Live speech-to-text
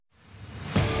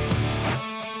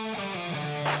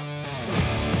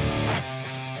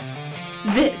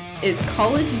This is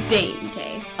College Dame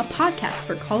Day, a podcast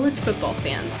for college football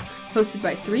fans, hosted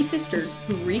by three sisters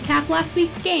who recap last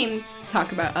week's games,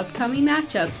 talk about upcoming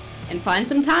matchups, and find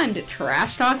some time to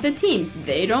trash talk the teams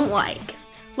they don't like.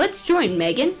 Let's join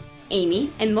Megan,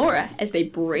 Amy, and Laura as they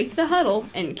break the huddle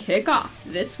and kick off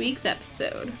this week's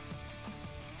episode.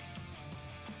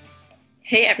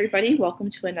 Hey everybody, welcome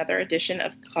to another edition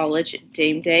of College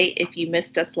Dame Day. If you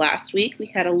missed us last week, we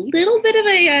had a little bit of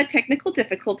a technical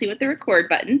difficulty with the record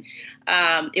button.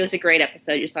 It was a great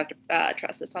episode. You just have to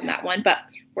trust us on that one. But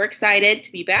we're excited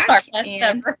to be back. Our best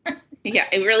ever. Yeah,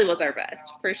 it really was our best,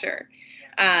 for sure.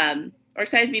 We're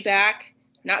excited to be back.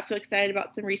 Not so excited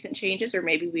about some recent changes, or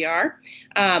maybe we are.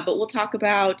 But we'll talk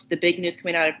about the big news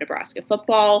coming out of Nebraska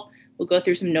football. We'll go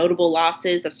through some notable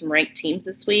losses of some ranked teams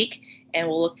this week, and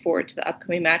we'll look forward to the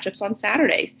upcoming matchups on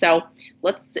Saturday. So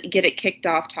let's get it kicked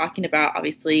off talking about,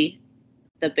 obviously,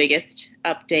 the biggest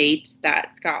update,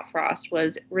 that Scott Frost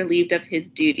was relieved of his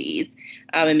duties,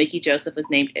 and Mickey Joseph was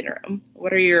named interim.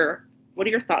 What are your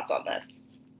thoughts on this?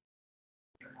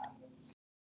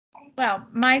 Well,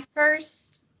 my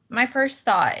first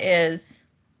thought is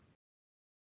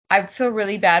I feel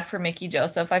really bad for Mickey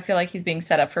Joseph. I feel like he's being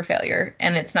set up for failure,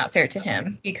 and it's not fair to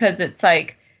him because it's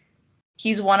like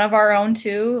he's one of our own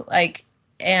too, like,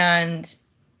 and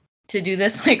to do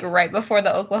this like right before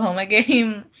the Oklahoma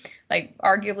game, like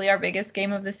arguably our biggest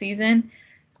game of the season,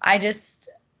 I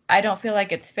don't feel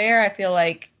like it's fair. I feel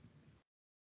like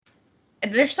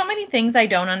there's so many things I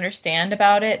don't understand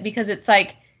about it because it's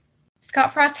like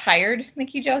Scott Frost hired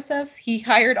Mickey Joseph. He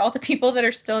hired all the people that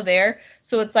are still there.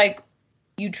 So it's like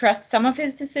you trust some of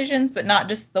his decisions, but not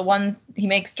just the ones he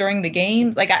makes during the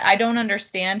games. Like, I don't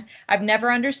understand. I've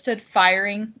never understood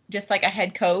firing just like a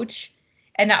head coach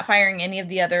and not firing any of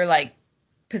the other like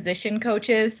position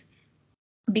coaches,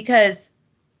 because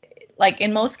like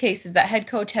in most cases that head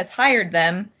coach has hired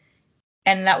them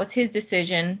and that was his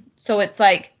decision. So it's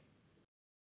like,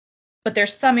 but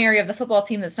there's some area of the football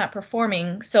team that's not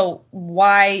performing. So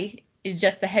why is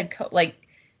just the head coach? Like,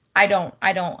 I don't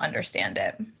understand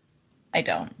it. I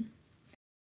don't.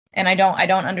 And I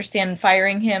don't understand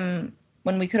firing him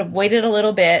when we could have waited a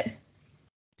little bit,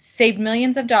 saved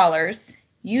millions of dollars,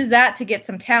 use that to get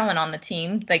some talent on the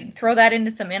team, like throw that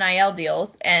into some NIL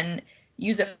deals and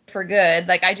use it for good.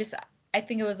 Like, I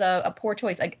think it was a poor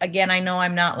choice. Like, again, I know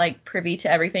I'm not like privy to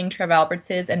everything Trev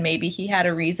Alberts is, and maybe he had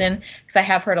a reason, because I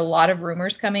have heard a lot of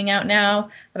rumors coming out now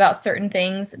about certain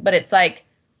things, but it's like,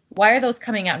 why are those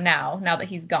coming out now that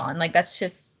he's gone? Like, that's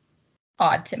just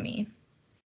odd to me.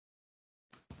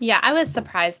 Yeah, I was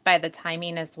surprised by the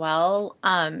timing as well,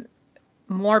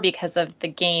 more because of the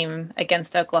game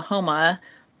against Oklahoma.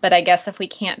 But I guess if we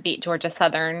can't beat Georgia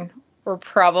Southern, we're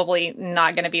probably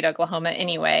not going to beat Oklahoma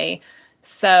anyway.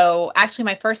 So actually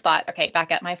my first thought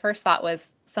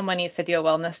was someone needs to do a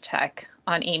wellness check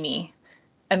on Amy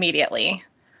immediately.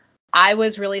 I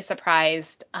was really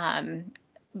surprised.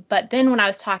 But then when I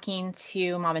was talking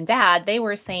to mom and dad, they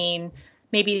were saying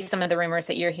maybe some of the rumors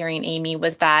that you're hearing, Amy,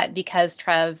 was that because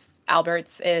Trev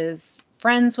Alberts is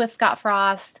friends with Scott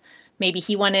Frost, maybe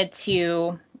he wanted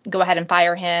to go ahead and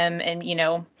fire him and,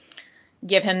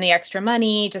 give him the extra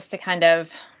money just to kind of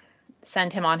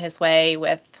send him on his way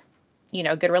with,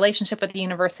 good relationship with the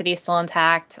university still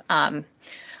intact. I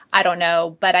don't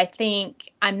know, but I think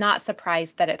I'm not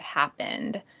surprised that it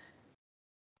happened.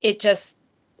 It just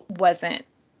wasn't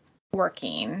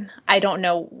working. I don't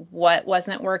know what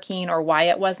wasn't working or why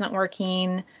it wasn't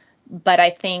working, but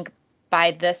I think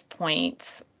by this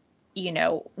point,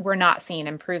 we're not seeing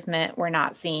improvement. We're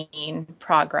not seeing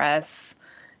progress.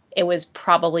 It was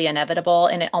probably inevitable,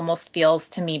 and it almost feels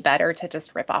to me better to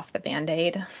just rip off the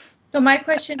Band-Aid. So my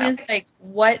question is, like,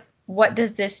 what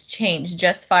does this change,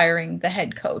 just firing the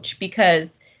head coach?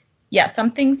 Because, yeah,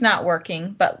 something's not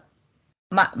working, but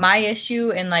my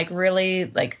issue in, like, really,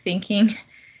 like, thinking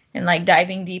and like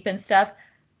diving deep and stuff,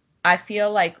 I feel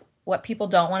like what people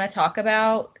don't want to talk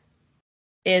about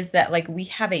is that like we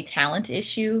have a talent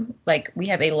issue, like we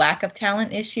have a lack of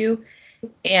talent issue.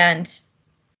 And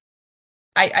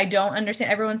I don't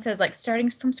understand. Everyone says like starting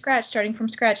from scratch.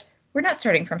 We're not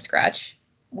starting from scratch.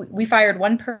 We fired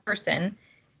one person.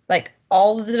 Like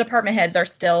all of the department heads are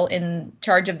still in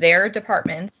charge of their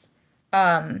departments.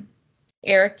 Eric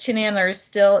Chinandler is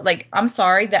still, like, I'm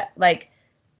sorry that like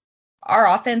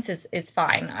our offense is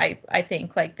fine. I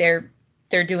think like they're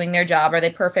doing their job. Are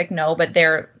they perfect? No, but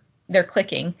they're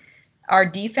clicking. Our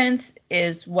defense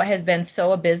is what has been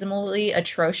so abysmally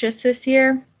atrocious this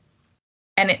year.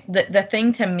 And the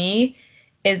thing to me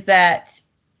is that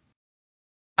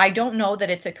I don't know that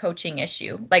it's a coaching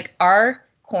issue. Like our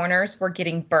corners were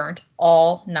getting burnt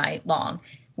all night long.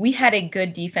 we had a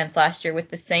good defense last year with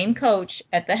the same coach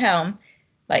at the helm.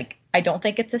 Like, I don't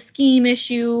think it's a scheme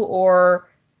issue or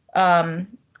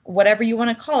whatever you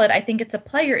want to call it. I think it's a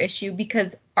player issue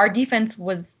because our defense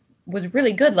was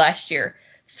really good last year.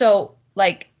 So,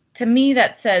 like, to me,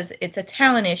 that says it's a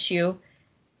talent issue.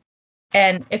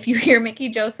 And if you hear Mickey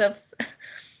Joseph's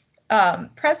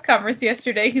press conference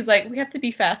yesterday, he's like, we have to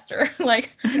be faster.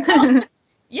 Like,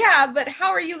 yeah, but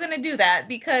how are you going to do that?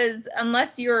 Because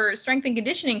unless your strength and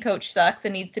conditioning coach sucks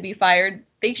and needs to be fired,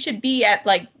 they should be at,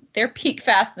 like, their peak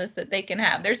fastness that they can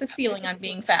have. There's a ceiling on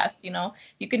being fast, you know.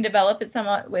 You can develop it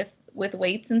somewhat with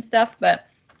weights and stuff, but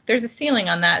there's a ceiling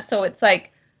on that. So it's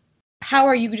like, how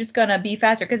are you just going to be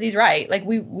faster? Because he's right. Like,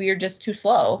 we're just too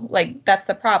slow. Like, that's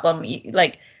the problem.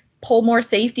 Like, pull more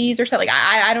safeties or something.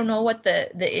 I don't know what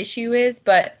the issue is,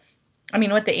 but I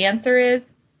mean what the answer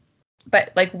is,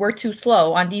 but like we're too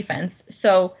slow on defense.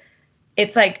 So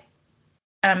it's like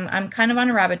I'm kind of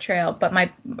on a rabbit trail, but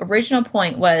my original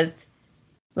point was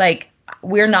like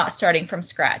we're not starting from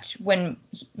scratch. When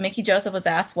Mickey Joseph was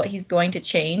asked what he's going to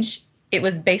change, it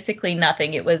was basically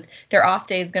nothing. It was their off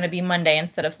day is going to be Monday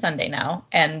instead of Sunday now,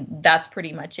 and that's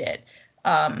pretty much it.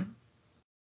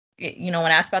 You know,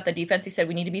 when asked about the defense, he said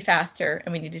we need to be faster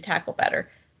and we need to tackle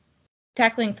better.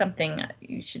 Tackling something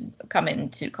you should come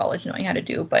into college knowing how to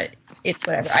do, but it's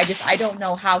whatever. I don't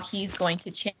know how he's going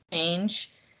to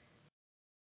change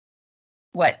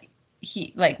what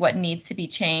needs to be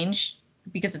changed,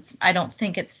 because I don't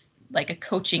think it's like a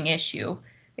coaching issue.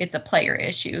 It's a player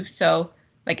issue. So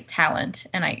like talent,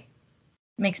 and it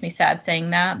makes me sad saying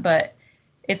that, but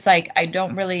it's like I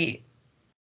don't really.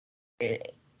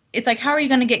 It's like, how are you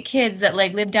going to get kids that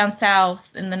like live down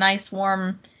south in the nice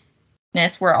warmness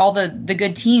where all the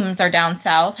good teams are down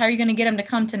south? How are you going to get them to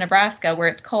come to Nebraska where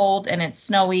it's cold and it's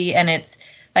snowy and it's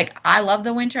like, I love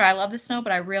the winter, I love the snow,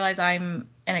 but I realize I'm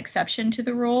an exception to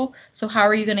the rule. So how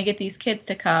are you going to get these kids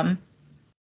to come?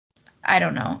 I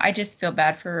don't know. I just feel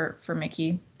bad for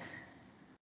Mickey.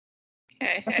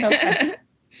 Okay. So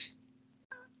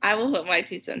I will put my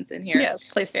 2 cents in here. Yes,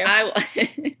 please do. I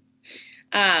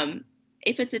will.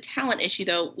 If it's a talent issue,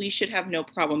 though, we should have no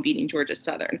problem beating Georgia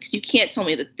Southern, because you can't tell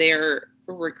me that their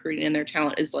recruiting and their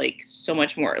talent is like so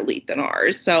much more elite than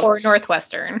ours. So or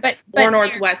Northwestern, or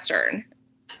Northwestern.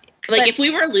 Like if we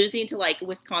were losing to like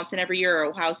Wisconsin every year or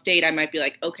Ohio State, I might be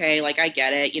like, okay, like I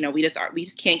get it. You know, we just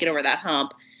can't get over that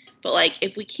hump. But like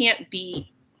if we can't beat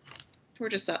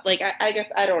Georgia Southern, like I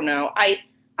guess I don't know.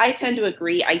 I tend to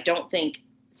agree. I don't think.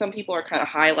 Some people are kind of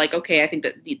high, like, okay, I think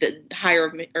that the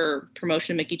hire or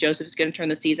promotion of Mickey Joseph is going to turn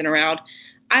the season around.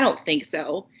 I don't think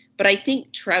so. But I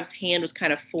think Trev's hand was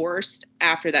kind of forced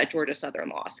after that Georgia Southern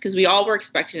loss, because we all were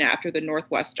expecting it after the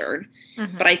Northwestern.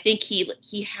 Mm-hmm. But I think he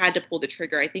had to pull the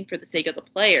trigger, I think, for the sake of the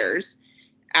players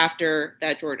after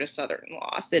that Georgia Southern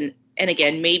loss. And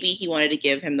again, maybe he wanted to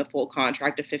give him the full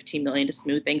contract of $15 million to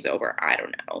smooth things over. I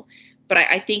don't know. But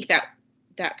I think that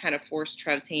kind of forced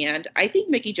Trev's hand. I think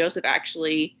Mickey Joseph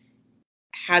actually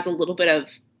has a little bit of,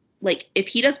 like, if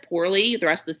he does poorly the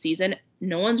rest of the season,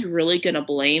 no one's really going to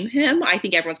blame him. I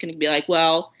think everyone's going to be like,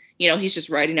 well, you know, he's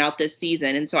just riding out this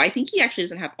season. And so I think he actually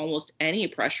doesn't have almost any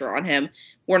pressure on him.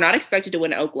 We're not expected to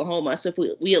win Oklahoma. So if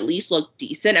we at least look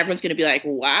decent, everyone's going to be like,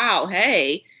 wow,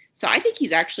 hey. So I think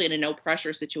he's actually in a no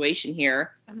pressure situation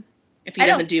here. If he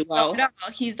doesn't do well. No,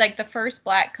 he's like the first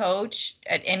black coach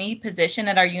at any position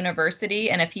at our university,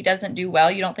 and if he doesn't do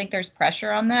well, you don't think there's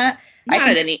pressure on that? Not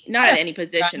at any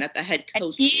position at the head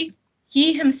coach.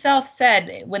 He himself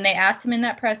said when they asked him in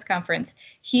that press conference,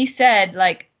 he said,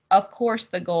 like, of course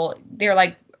the goal. They're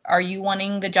like, are you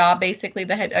wanting the job? Basically,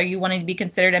 the head. Are you wanting to be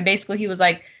considered? And basically, he was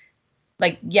like,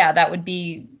 yeah, that would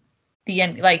be the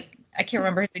end. Like, I can't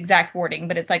remember his exact wording,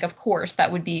 but it's like, of course,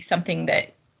 that would be something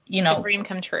that. You know, the dream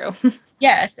come true.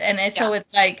 Yes. So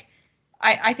it's like,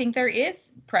 I think there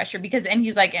is pressure because, and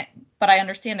he's like, but I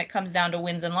understand it comes down to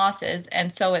wins and losses.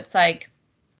 And so it's like,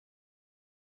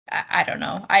 I don't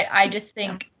know. I just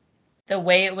think the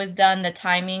way it was done, the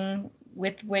timing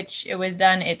with which it was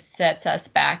done, it sets us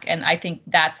back. And I think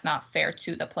that's not fair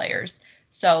to the players.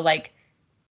 So like,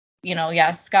 you know,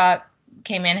 yeah, Scott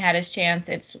came in, had his chance.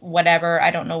 It's whatever.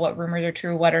 I don't know what rumors are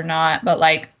true, what are not, but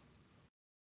like,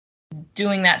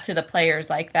 doing that to the players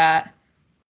like that.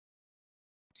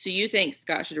 So you think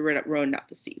Scott should have ruined out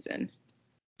the season?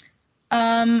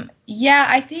 Yeah,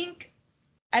 I think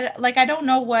I don't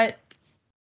know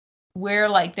where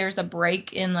like there's a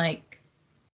break in like,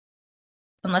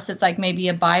 unless it's like maybe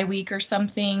a bye week or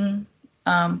something.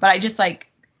 But I just like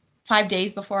 5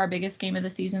 days before our biggest game of the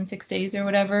season, 6 days or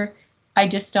whatever. I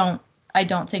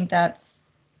don't think that's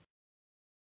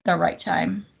the right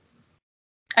time.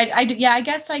 I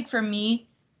guess like for me,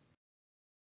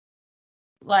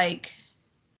 like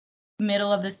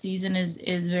middle of the season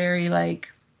is very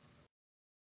like,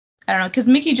 I don't know, because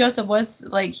Mickey Joseph was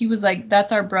like, he was like,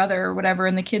 that's our brother or whatever,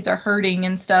 and the kids are hurting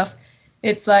and stuff.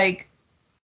 It's like,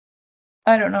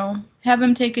 I don't know, have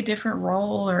him take a different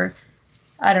role, or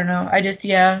I don't know. I just,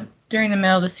 yeah, during the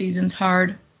middle of the season's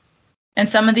hard. And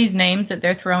some of these names that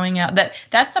they're throwing out,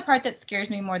 that's the part that scares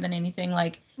me more than anything.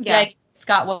 Like, yeah,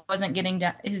 Scott wasn't getting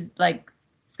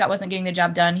Scott wasn't getting the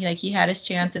job done. He had his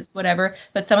chance. It's whatever.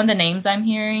 But some of the names I'm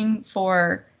hearing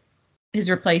for his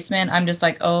replacement, I'm just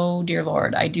like, oh dear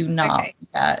Lord, I do not like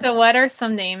that. So what are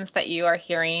some names that you are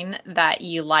hearing that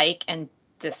you like and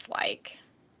dislike?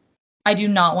 I do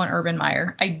not want Urban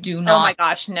Meyer. I do not. Oh my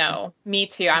gosh, no. Me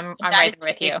too. I'm right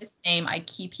there with you. That is the name I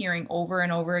keep hearing over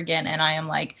and over again, and I am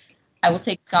like, I will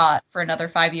take Scott for another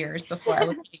 5 years before I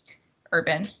would take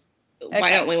Urban.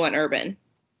 Why don't we want Urban?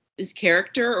 His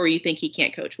character, or you think he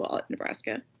can't coach well at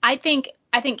Nebraska? I think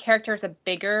character is a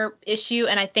bigger issue,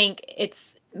 and I think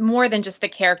it's more than just the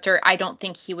character. I don't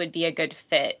think he would be a good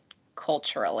fit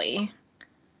culturally.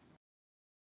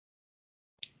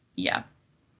 Yeah.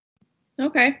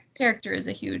 Okay. Character is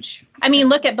a huge. I mean,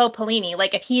 look at Bo Pelini.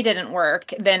 Like, if he didn't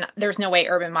work, then there's no way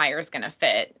Urban Meyer is going to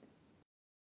fit.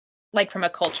 Like, from a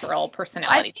cultural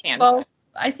personality standpoint.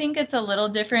 I think it's a little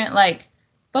different. Like,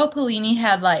 Bo Pelini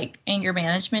had, like, anger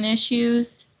management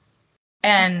issues,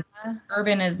 and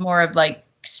Urban is more of, like,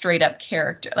 straight up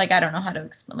character. Like, I don't know how to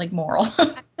explain, like, moral. I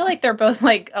feel like they're both,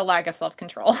 like, a lack of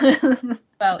self-control.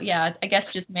 Well, yeah, I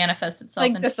guess just manifests itself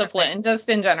like, discipline, just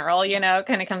in general,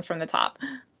 kind of comes from the top.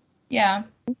 Yeah.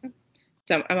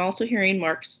 So I'm also hearing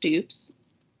Mark Stoops.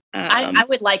 I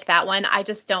would like that one. I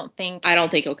just don't think. I don't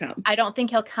think he'll come. I don't think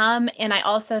he'll come. And I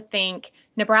also think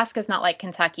Nebraska's not like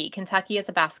Kentucky. Kentucky is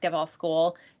a basketball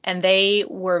school, and they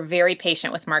were very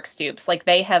patient with Mark Stoops. Like,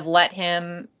 they have let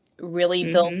him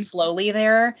really build slowly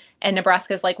there. And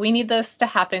Nebraska's like, we need this to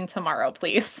happen tomorrow,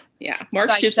 please. Yeah.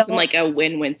 Mark Stoops is in like a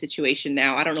win-win situation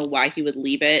now. I don't know why he would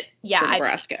leave it for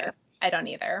Nebraska. I don't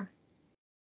either.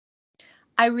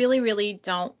 I really, really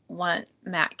don't want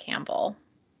Matt Campbell.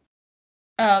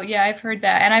 Oh, yeah, I've heard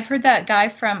that. And I've heard that guy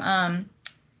from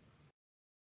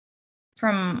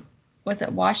was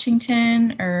it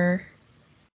Washington or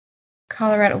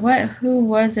Colorado? Who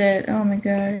was it? Oh, my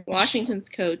God. Washington's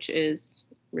coach is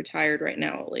retired right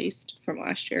now, at least, from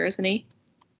last year, isn't he?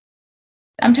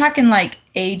 I'm talking, like,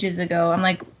 ages ago. I'm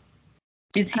like,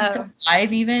 is he still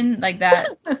alive even? Like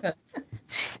that?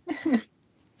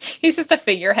 He's just a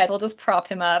figurehead. We'll just prop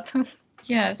him up.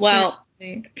 Yes. Well,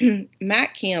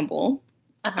 Matt Campbell,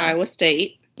 Iowa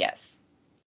State. Yes.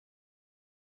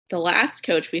 The last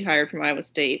coach we hired from Iowa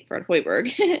State, Fred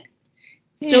Hoiberg,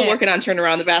 still working on turning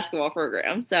around the basketball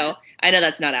program. So I know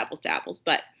that's not apples to apples,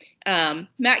 but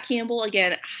Matt Campbell,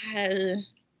 again,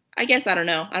 I guess I don't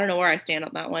know. I don't know where I stand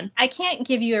on that one. I can't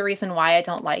give you a reason why I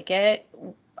don't like it.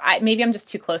 Maybe I'm just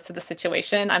too close to the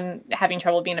situation. I'm having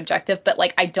trouble being objective, but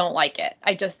like, I don't like it.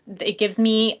 It gives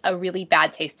me a really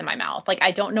bad taste in my mouth. Like, I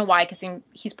don't know why, because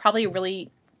he's probably a really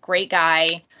great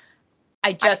guy.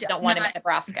 I just don't want him in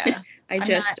Nebraska. I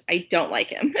don't like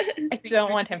him. I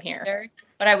don't want him here. Either,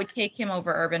 but I would take him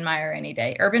over Urban Meyer any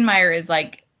day. Urban Meyer is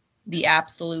like the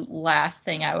absolute last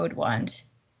thing I would want.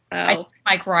 I just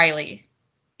Mike Riley.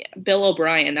 Bill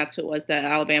O'Brien, that's who it was. The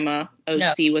Alabama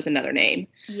OC was another name.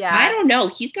 Yeah. I don't know.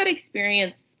 He's got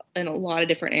experience in a lot of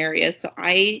different areas. So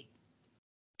I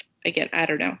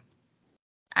don't know.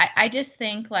 I just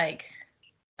think, like,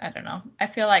 I don't know. I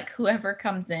feel like whoever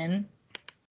comes in,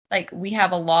 like, we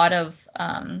have a lot of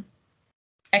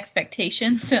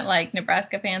expectations, like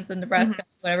Nebraska fans and Nebraska,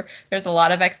 whatever. There's a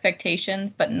lot of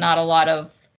expectations, but not a lot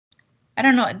of, I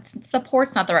don't know.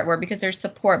 Support's not the right word, because there's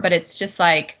support, but it's just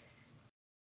like,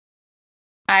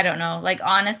 I don't know. Like,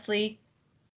 honestly,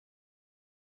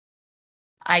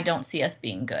 I don't see us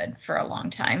being good for a long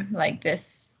time. Like,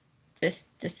 this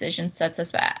decision sets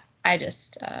us back. I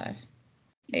just,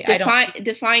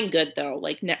 define good, though.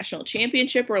 Like, national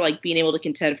championship, or like being able to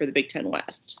contend for the Big Ten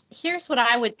West? Here's what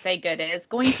I would say good is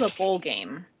going to a bowl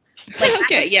game. Like,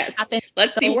 okay, yes.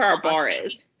 Let's see where our bar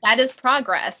is. That is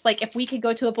progress. Like, if we could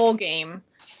go to a bowl game,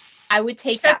 I would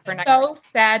take that for next year. It's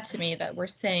so sad to me that we're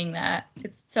saying that.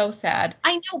 It's so sad.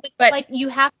 I know, but like, you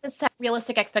have to set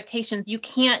realistic expectations. You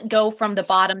can't go from the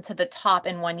bottom to the top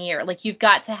in 1 year. Like, you've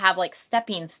got to have, like,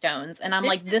 stepping stones. And I'm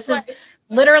this is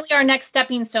literally our next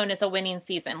stepping stone is a winning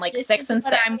season. Like, 6 and 7.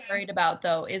 What I'm worried about,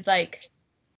 though, is like,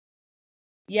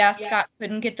 Scott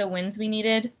couldn't get the wins we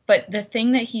needed, but the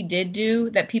thing that he did do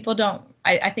that people don't,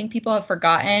 I think people have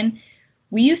forgotten.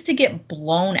 We used to get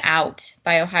blown out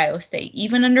by Ohio State,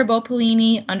 even under Bo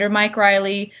Pelini, under Mike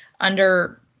Riley,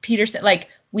 under Peterson. Like,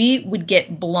 we would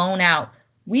get blown out.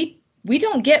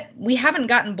 we haven't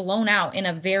gotten blown out in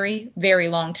a very, very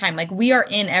long time. Like, we are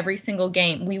in every single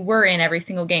game. We were in every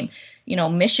single game. You know,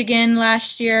 Michigan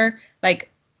last year, like,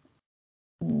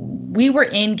 we were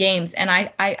in games, and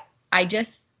I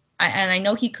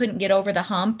know he couldn't get over the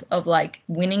hump of like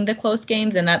winning the close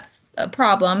games, and that's a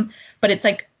problem, but it's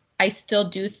like, I still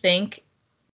do think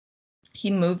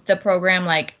he moved the program.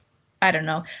 Like, I don't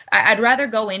know. I'd rather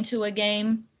go into a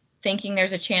game thinking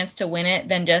there's a chance to win it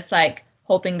than just like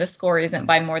hoping the score isn't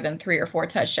by more than 3 or 4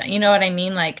 touchdowns. You know what I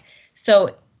mean? Like,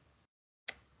 so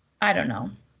I don't know.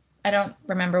 I don't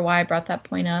remember why I brought that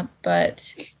point up,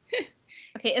 but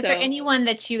okay. Is there anyone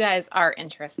that you guys are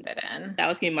interested in? That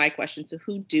was going to be my question. So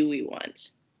who do we want?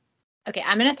 Okay,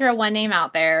 I'm going to throw one name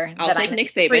out there. I'll take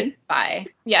Nick Saban. By.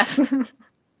 Yes.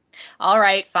 All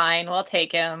right, fine. We'll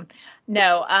take him.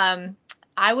 No,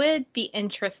 I would be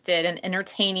interested in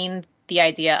entertaining the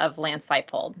idea of Lance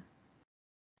Leipold,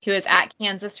 who is at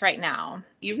Kansas right now.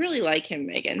 You really like him,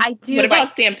 Megan. I do. What about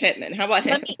Sam Pittman? How about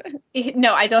him?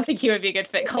 No, I don't think he would be a good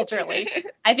fit culturally.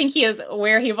 I think he is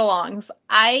where he belongs.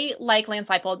 I like Lance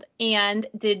Leipold. And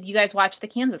did you guys watch the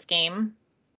Kansas game?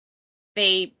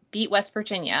 They beat West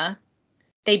Virginia.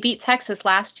 They beat Texas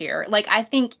last year. Like, I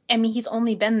mean, he's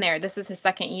only been there. This is his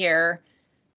second year.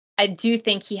 I do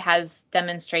think he has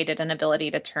demonstrated an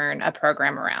ability to turn a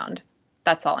program around.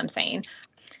 That's all I'm saying.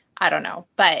 I don't know,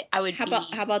 but I would. How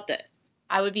about this?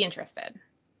 I would be interested.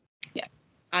 Yeah.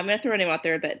 I'm gonna throw a name out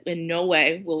there that in no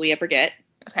way will we ever get.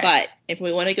 Okay. But if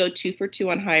we want to go 2 for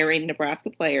 2 on hiring Nebraska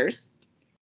players,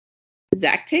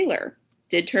 Zach Taylor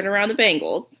did turn around the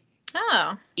Bengals.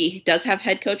 Oh. He does have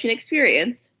head coaching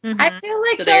experience. I feel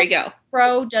like so there you go.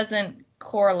 Pro doesn't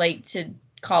correlate to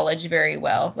college very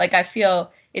well. Like, I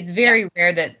feel it's very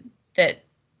rare that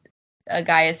a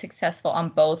guy is successful on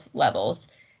both levels.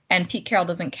 And Pete Carroll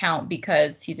doesn't count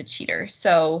because he's a cheater.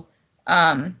 So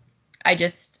I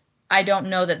don't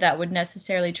know that would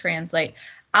necessarily translate.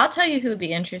 I'll tell you who would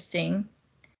be interesting.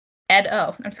 Ed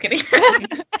O. I'm just kidding.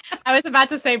 I was about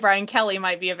to say Brian Kelly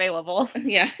might be available.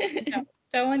 Yeah. No,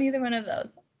 don't want either one of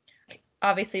those.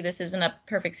 Obviously, this isn't a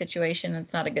perfect situation.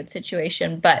 It's not a good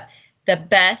situation. But the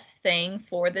best thing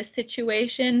for this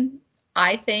situation,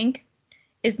 I think,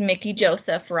 is Mickey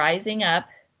Joseph rising up.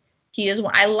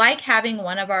 I like having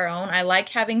one of our own. I like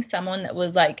having someone that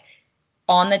was like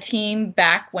on the team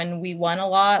back when we won a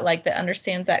lot, like that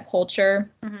understands that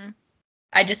culture. Mm-hmm.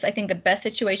 I think the best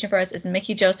situation for us is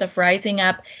Mickey Joseph rising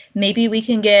up. Maybe we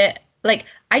can get, like,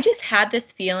 I just had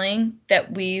this feeling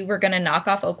that we were going to knock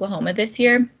off Oklahoma this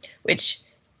year, which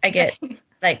I get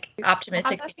like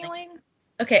optimistic feelings.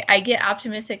 Okay, I get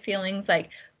optimistic feelings, like,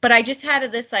 but I just had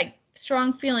this like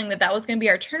strong feeling that was going to be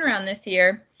our turnaround this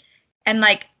year. And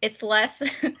like, it's less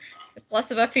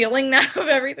of a feeling now of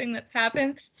everything that's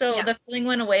happened. So the feeling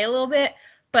went away a little bit.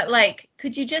 But like,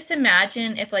 could you just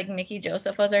imagine if like Mickey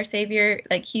Joseph was our savior?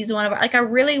 Like, he's one of our, like, I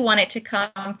really want it to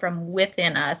come from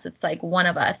within us. It's like one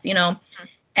of us, you know,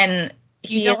 and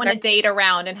you don't want to date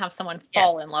around and have someone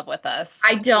fall in love with us.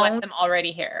 I don't. Want them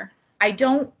already here. I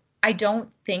don't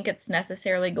think it's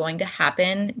necessarily going to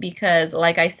happen because,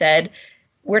 like I said,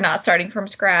 we're not starting from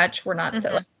scratch. We're not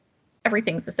like,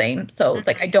 everything's the same. So it's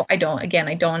like, I don't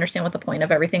understand what the point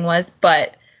of everything was,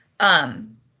 but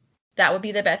that would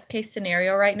be the best case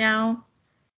scenario right now.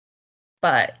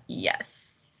 But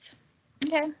yes.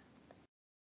 Okay.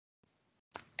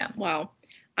 Yeah. Wow.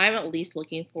 I'm at least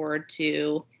looking forward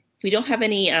to, if we don't have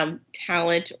any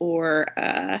talent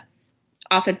or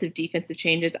offensive defensive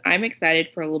changes, I'm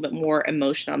excited for a little bit more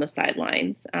emotion on the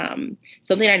sidelines.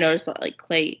 Something I noticed, like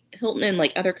Clay Hilton and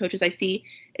like other coaches I see,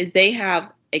 is they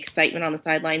have excitement on the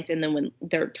sidelines, and then when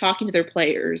they're talking to their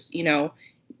players, you know,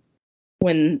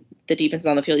 when the defense is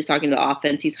on the field, he's talking to the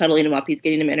offense, he's huddling them up, he's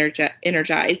getting them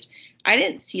energized. I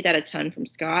didn't see that a ton from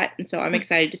Scott, and so I'm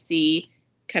excited to see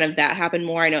kind of that happen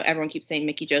more. I know everyone keeps saying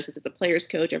Mickey Joseph is a player's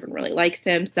coach, everyone really likes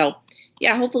him, so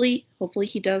yeah, hopefully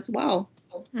he does well.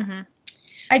 Mm-hmm.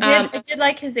 I did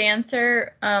like his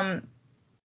answer.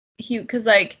 Because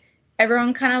like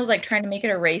everyone kind of was like trying to make it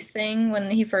a race thing when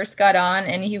he first got on,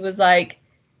 and he was like,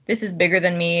 "This is bigger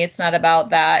than me. It's not about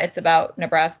that. It's about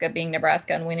Nebraska being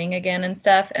Nebraska and winning again and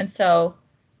stuff." And so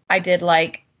I did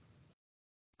like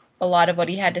a lot of what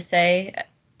he had to say.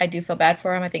 I do feel bad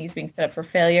for him. I think he's being set up for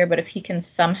failure. But if he can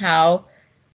somehow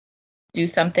do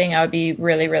something, I would be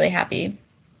really, really happy.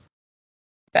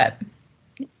 But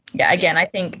yeah, again, I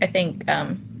think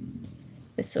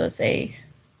this was a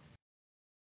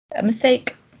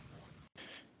mistake.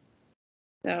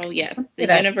 So yes, the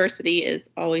university is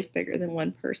always bigger than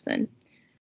one person.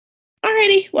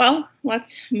 Alrighty, well,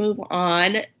 let's move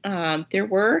on. There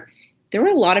were there were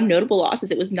a lot of notable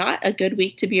losses. It was not a good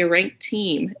week to be a ranked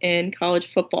team in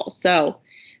college football. So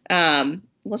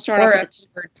let's start off with a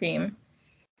favorite team.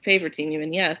 Favorite team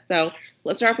even, yes. So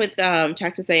let's start off with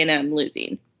Texas A&M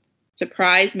losing.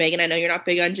 Surprise, Megan. I know you're not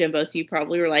big on Jimbo, so you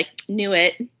probably were like, knew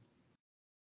it.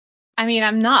 I mean,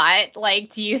 I'm not.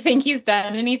 Like, do you think he's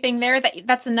done anything there?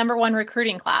 That's the number one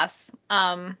recruiting class.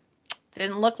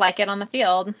 Didn't look like it on the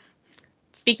field.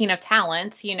 Speaking of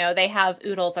talent, you know, they have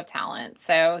oodles of talent,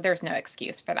 so there's no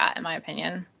excuse for that, in my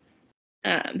opinion.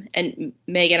 And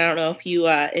Megan, I don't know if you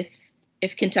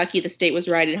if Kentucky, the state, was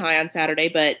riding high on Saturday,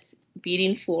 but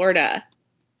beating Florida.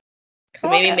 So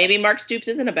maybe Mark Stoops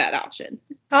isn't a bad option.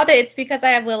 Called it. It's because I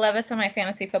have Will Levis on my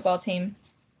fantasy football team.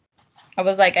 I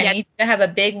was like, I need to have a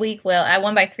big week, Will. I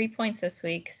won by 3 points this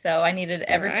week, so I needed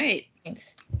every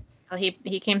points. Well,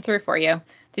 he came through for you.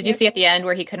 Did you see at the end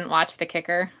where he couldn't watch the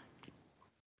kicker?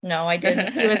 No, I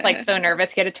didn't. He was like so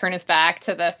nervous he had to turn his back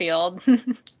to the field.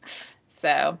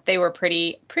 So they were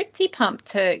pretty pumped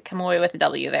to come away with a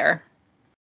W there.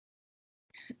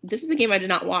 This is a game I did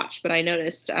not watch, but I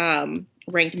noticed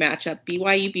ranked matchup,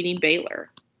 BYU beating Baylor.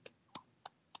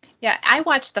 Yeah, I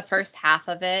watched the first half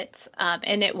of it,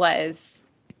 and it was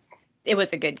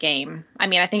a good game. I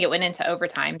mean, I think it went into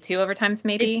overtime, 2 overtimes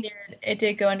maybe. It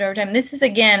did go into overtime. This is,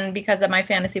 again, because of my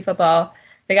fantasy football.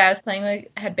 The guy I was playing with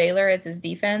had Baylor as his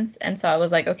defense, and so I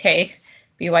was like, okay,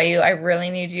 BYU, I really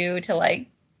need you to, like,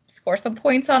 score some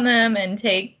points on them and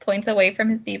take points away from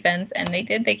his defense, and they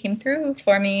did. They came through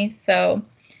for me, so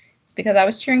it's because I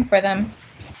was cheering for them.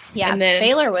 Yeah, and then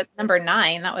Baylor was number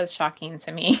 9. That was shocking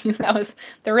to me. That was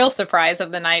the real surprise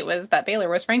of the night, was that Baylor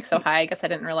was ranked so high. I guess I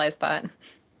didn't realize that.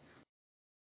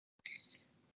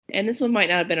 And this one might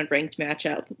not have been a ranked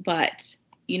matchup, but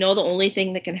you know the only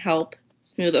thing that can help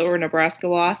smooth over Nebraska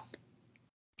loss?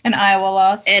 An Iowa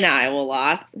loss.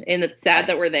 And it's sad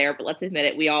that we're there, but let's admit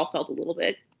it, we all felt a little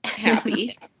bit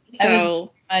happy. I was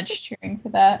much cheering for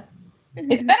that.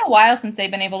 It's been a while since they've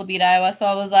been able to beat Iowa, so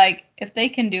I was like, if they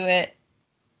can do it,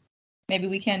 maybe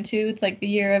we can too. It's like the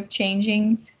year of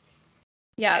changings.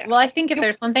 Yeah, well, I think if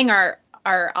there's one thing our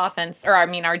offense, or I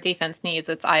mean our defense needs,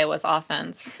 it's Iowa's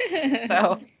offense.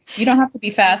 So you don't have to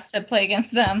be fast to play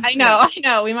against them. I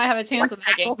know. We might have a chance in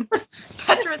that game.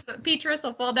 Petrus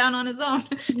will fall down on his own.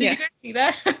 Did you guys see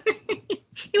that?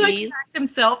 He sacked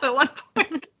himself at one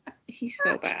point. He's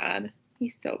so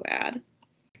bad.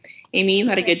 Amy, you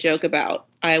had a good joke about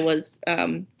Iowa's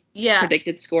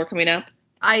predicted score coming up.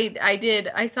 I did.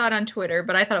 I saw it on Twitter,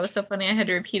 but I thought it was so funny I had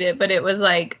to repeat it. But it was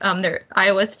like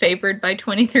Iowa's favored by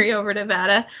 23 over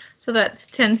Nevada, so that's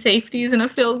 10 safeties and a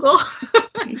field goal.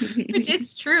 Which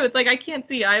it's true. It's like I can't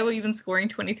see Iowa even scoring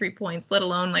 23 points, let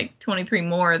alone like 23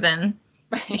 more than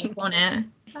the opponent.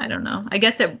 I don't know. I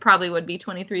guess it probably would be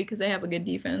 23 because they have a good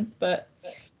defense. But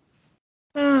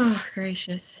oh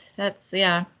gracious, that's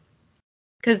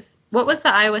Because what was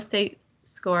the Iowa State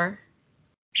score?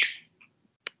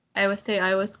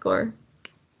 Iowa score.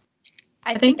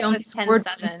 I think they only scored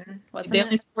 10-7. They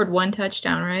only scored 1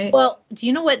 touchdown, right? Well, do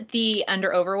you know what the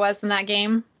under-over was in that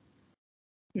game?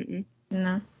 Mm-mm.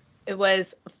 No. It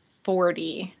was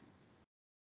 40.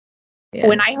 Yeah.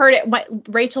 When I heard it,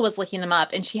 Rachel was looking them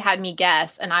up, and she had me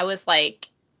guess, and I was like,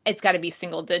 it's got to be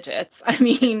single digits. I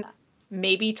mean,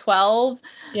 maybe 12.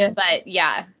 Yeah. But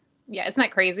yeah, isn't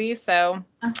that crazy? So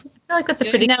I feel like that's a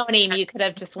pretty. Amy, you could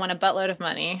have just won a buttload of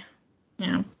money.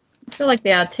 Yeah. I feel like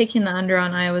taking the under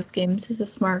on Iowa's games is a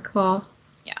smart call.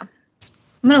 Yeah.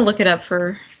 I'm going to look it up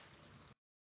for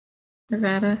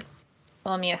Nevada.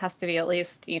 Well, I mean, it has to be at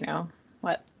least, in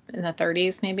the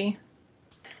 30s maybe?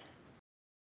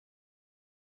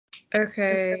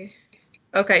 Okay,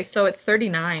 so it's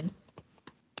 39.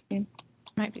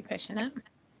 Might be pushing it.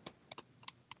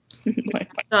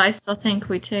 So I still think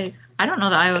I don't know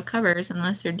that Iowa covers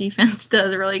unless their defense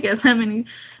does really give them any,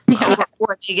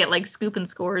 or they get like scooping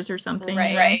scores or something.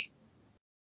 Right.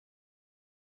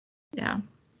 Yeah.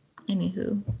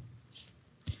 Anywho.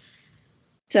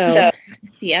 So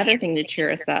the other thing to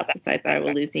cheer us up besides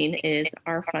Iowa losing is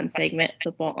our fun segment,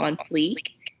 Football on Fleek.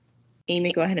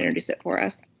 Amy, go ahead and introduce it for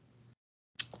us.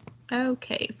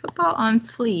 Okay, Football on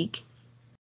Fleek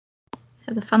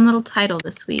has a fun little title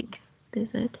this week. What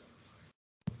is it?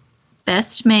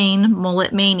 Best Maine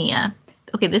Mullet Mania.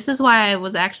 Okay, this is why I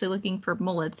was actually looking for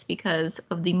mullets, because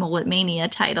of the Mullet Mania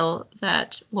title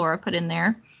that Laura put in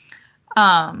there.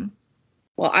 Well,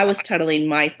 I was titling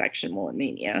my section Mullet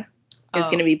Mania. It's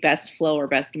going to be Best Flow or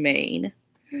Best Maine.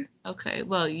 Okay,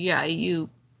 well, yeah, you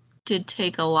did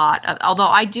take a lot of, although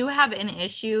I do have an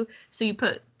issue. So you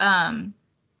put Graham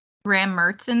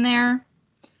Mertz in there,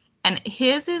 and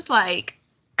his is like,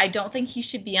 I don't think he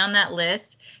should be on that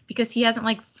list because he hasn't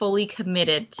like fully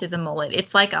committed to the mullet.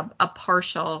 It's like a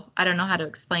partial, I don't know how to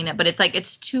explain it, but it's like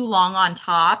it's too long on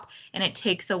top and it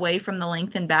takes away from the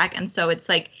length and back. And so it's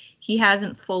like he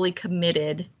hasn't fully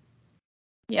committed.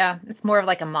 Yeah, it's more of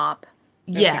like a mop.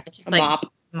 Yeah, it's just A like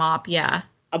mop, yeah.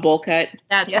 A bowl cut.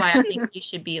 That's why I think he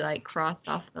should be like crossed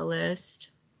off the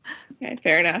list. Okay,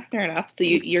 fair enough. So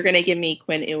you're going to give me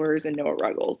Quinn Ewers and Noah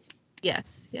Ruggles.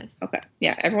 Yes. Okay.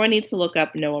 Yeah, everyone needs to look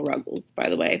up Noah Ruggles, by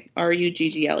the way.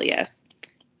 Ruggles.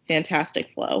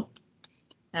 Fantastic flow.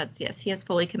 Yes, he has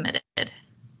fully committed.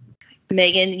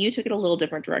 Megan, you took it a little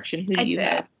different direction. Who do you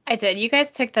have? I did. You guys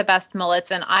took the best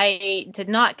mullets, and I did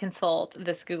not consult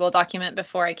this Google document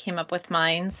before I came up with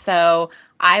mine. So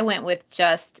I went with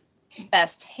just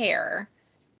best hair.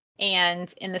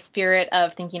 And in the spirit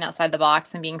of thinking outside the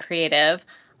box and being creative,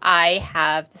 I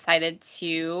have decided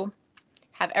to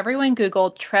have everyone Google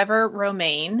Trevor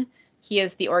Romaine. He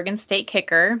is the Oregon State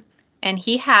kicker, and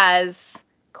he has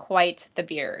quite the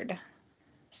beard.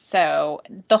 So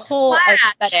the whole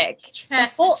aesthetic.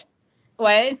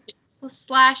 What?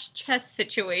 Slash chest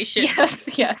situation.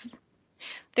 Yes.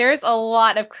 There's a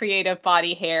lot of creative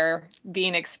body hair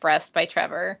being expressed by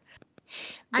Trevor.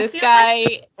 This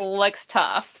guy looks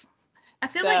tough. I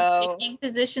feel like kicking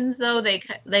positions though, they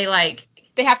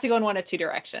have to go in one of two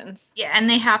directions. Yeah, and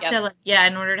they have to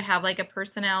in order to have like a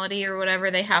personality or whatever,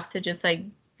 they have to just like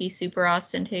be super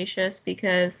ostentatious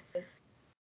because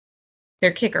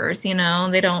they're kickers, you know.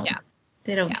 They don't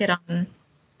get on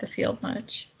the field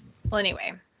much. Well,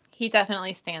 anyway, he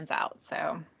definitely stands out.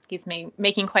 So he's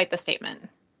making quite the statement.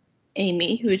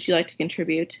 Amy, who would you like to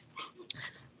contribute?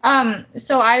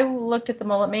 So I looked at the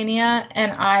Mullet Mania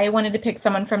and I wanted to pick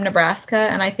someone from Nebraska,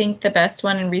 and I think the best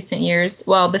one in recent years,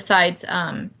 well, besides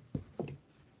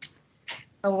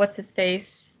what's his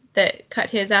face that cut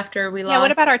his after we lost? Yeah,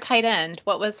 what about our tight end?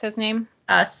 What was his name?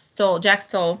 Jack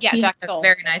Stoll. Yeah, Jack Stoll.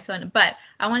 Very nice one. But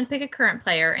I wanted to pick a current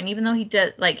player, and even though he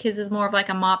did, like, his is more of like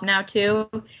a mop now too,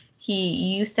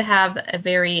 he used to have a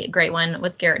very great one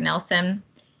with Garrett Nelson,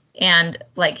 and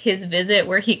like his visit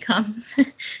where he comes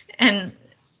and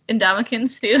Ndamukong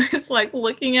Suh is like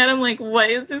looking at him like, what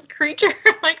is this creature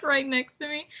like right next to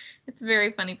me? It's a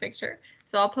very funny picture.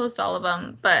 So I'll post all of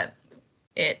them, but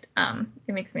it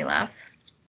makes me laugh.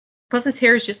 Plus his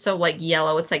hair is just so like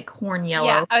yellow. It's like corn yellow.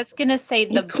 Yeah, I was gonna say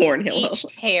the corn yellow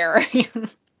hair.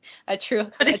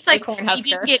 But it's like you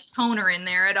didn't get toner in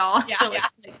there at all. Yeah, so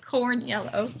it's like corn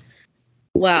yellow.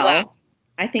 Well,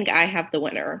 I think I have the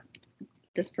winner.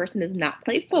 This person does not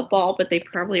play football, but they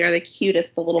probably are the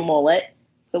cutest, the little mullet.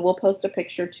 So we'll post a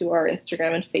picture to our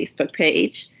Instagram and Facebook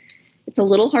page. It's a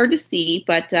little hard to see,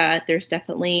 but there's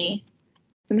definitely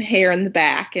some hair in the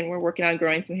back, and we're working on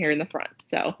growing some hair in the front.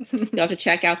 So you'll have to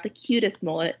check out the cutest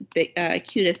mullet,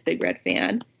 cutest Big Red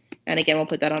fan. And again, we'll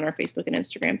put that on our Facebook and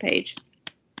Instagram page.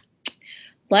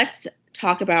 Let's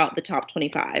talk about the top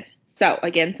 25. So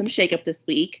again, some shakeup this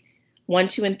week. 1,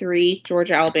 2, and 3,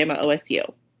 Georgia, Alabama,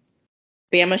 OSU.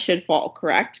 Bama should fall,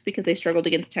 correct? Because they struggled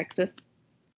against Texas.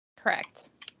 Correct.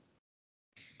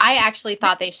 I actually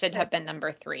thought they should have been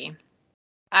number 3.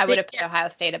 I would have put Ohio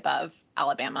State above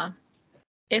Alabama.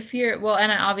 If you're, well,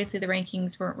 and obviously the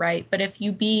rankings weren't right, but if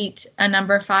you beat a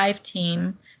number 5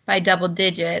 team by double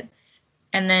digits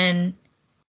and then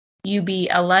you beat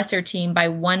a lesser team by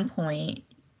 1 point,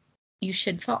 you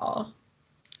should fall,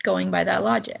 going by that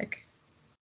logic.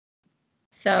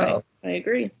 So I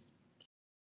agree.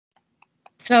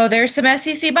 So there's some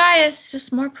SEC bias,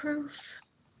 just more proof.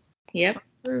 Yep.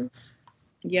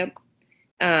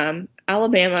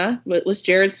 Alabama, was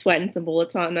Jared sweating some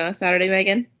bullets on Saturday,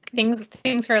 Megan?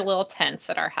 Things were a little tense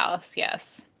at our house,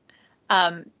 yes.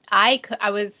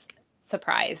 I was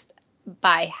surprised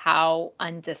by how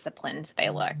undisciplined they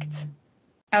looked.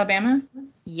 Alabama?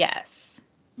 Yes.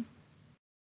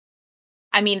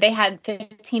 I mean, they had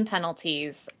 15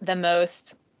 penalties, the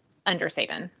most under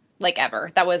Saban, like ever.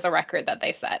 That was a record that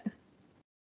they set.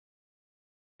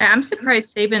 I'm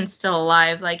surprised Saban's still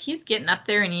alive. Like, he's getting up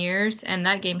there in years, and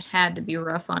that game had to be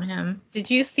rough on him. Did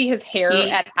you see his hair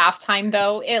at halftime,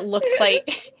 though? It looked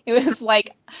like it was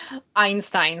like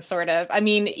Einstein, sort of. I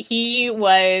mean, he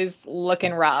was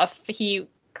looking rough. He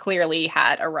clearly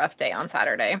had a rough day on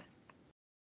Saturday.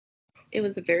 It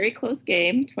was a very close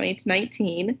game,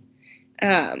 20-19.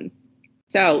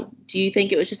 So do you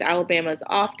think it was just Alabama's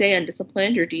off day,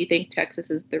 undisciplined, or do you think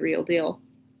Texas is the real deal?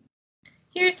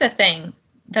 Here's the thing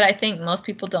that I think most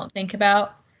people don't think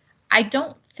about. I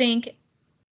don't think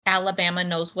Alabama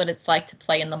knows what it's like to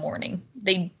play in the morning.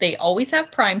 They always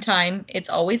have prime time. It's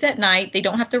always at night. They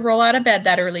don't have to roll out of bed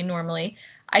that early normally.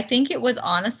 I think it was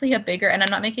honestly a bigger, and I'm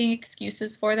not making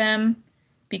excuses for them,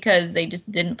 because they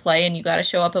just didn't play and you got to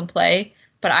show up and play.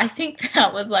 But I think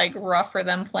that was like rough for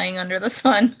them playing under the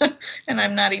sun. And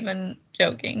I'm not even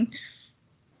joking.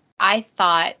 I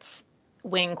thought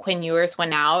when Quinn Ewers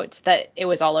went out that it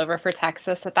was all over for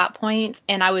Texas at that point.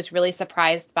 And I was really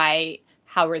surprised by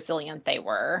how resilient they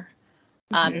were.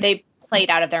 They played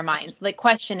out of their minds. The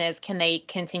question is, can they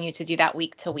continue to do that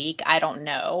week to week? I don't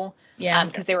know. Yeah.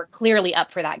 Because they were clearly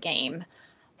up for that game.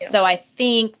 Yeah. So I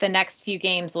think the next few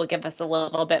games will give us a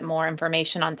little bit more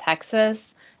information on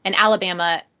Texas. And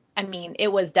Alabama, I mean,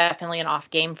 it was definitely an off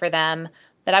game for them.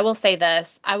 But I will say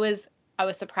this. I was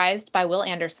surprised by Will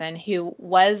Anderson, who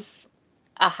was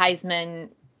a Heisman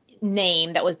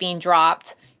name that was being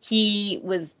dropped. He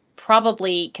was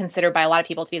probably considered by a lot of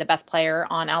people to be the best player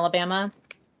on Alabama.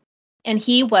 And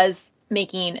he was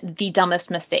making the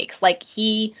dumbest mistakes. Like,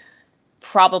 he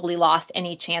probably lost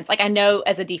any chance. Like, I know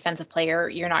as a defensive player,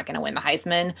 you're not going to win the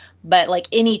Heisman, but like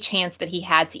any chance that he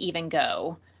had to even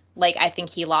go, like, I think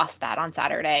he lost that on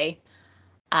Saturday.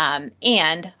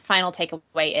 And final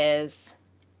takeaway is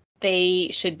they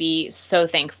should be so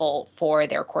thankful for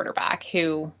their quarterback,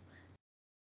 who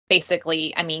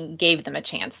basically, I mean, gave them a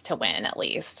chance to win at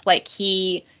least. Like,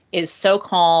 he is so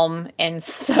calm and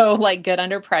so like good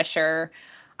under pressure.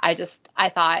 I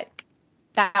thought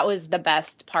that was the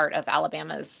best part of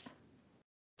Alabama's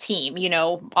team, you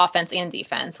know, offense and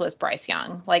defense, was Bryce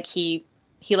Young. Like, he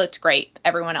looked great.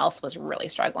 Everyone else was really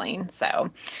struggling. So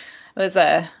it was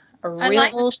a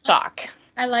real shock.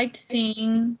 I liked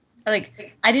seeing,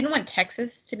 like, I didn't want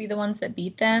Texas to be the ones that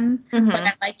beat them, but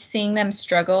I liked seeing them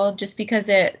struggle just because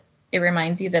it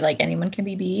reminds you that like anyone can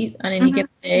be beat on any given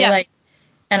day. Yeah. Like,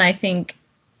 and I think,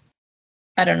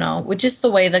 I don't know, with just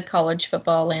the way the college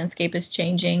football landscape is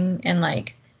changing, and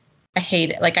like, I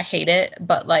hate it,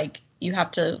 but like, you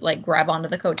have to like grab onto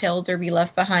the coattails or be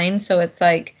left behind. So it's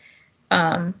like,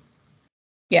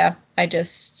 yeah,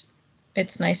 it's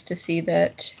nice to see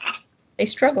that they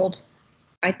struggled.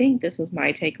 I think this was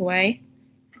my takeaway,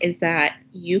 is that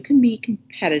you can be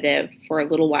competitive for a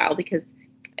little while, because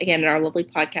again, in our lovely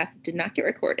podcast, it did not get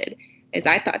recorded, is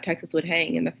I thought Texas would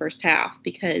hang in the first half,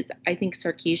 because I think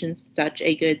Sarkisian's such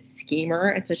a good schemer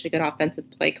and such a good offensive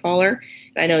play caller.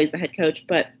 And I know he's the head coach,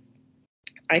 but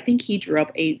I think he drew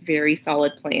up a very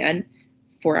solid plan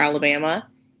for Alabama,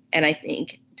 and I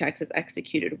think Texas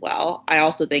executed well. I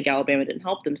also think Alabama didn't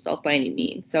help themselves by any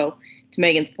means. So to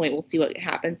Megan's point, we'll see what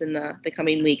happens in the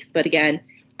coming weeks. But again,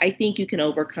 I think you can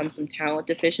overcome some talent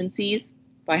deficiencies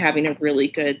by having a really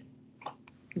good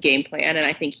game plan, and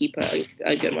I think he put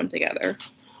a good one together.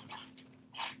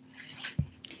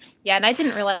 Yeah, and I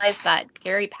didn't realize that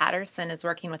Gary Patterson is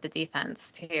working with the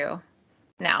defense too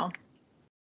now.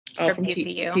 From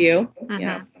TCU.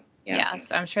 Yeah,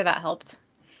 so I'm sure that helped.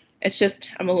 It's just,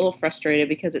 I'm a little frustrated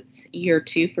because it's year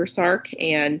 2 for Sark,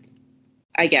 and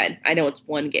again, I know it's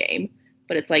one game,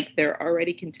 but it's like they're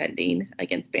already contending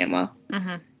against Bama.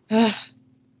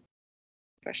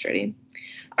 Frustrating.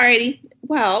 Alrighty.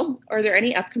 Well, are there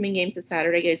any upcoming games this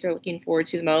Saturday you guys are looking forward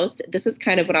to the most? This is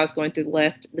kind of when I was going through the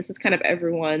list. This is kind of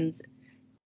everyone's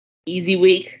easy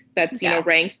week that's, you know,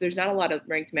 ranked. There's not a lot of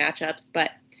ranked matchups, but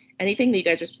anything that you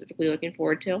guys are specifically looking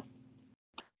forward to?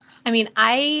 I mean,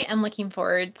 I am looking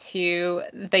forward to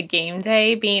the game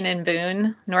day being in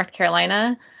Boone, North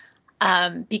Carolina,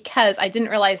 because I didn't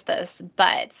realize this,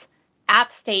 but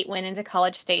App State went into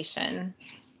College Station,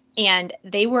 and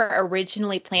they were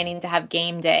originally planning to have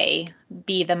game day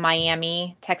be the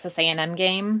Miami Texas A&M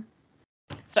game.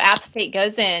 So App State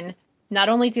goes in. Not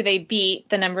only do they beat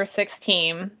the number 6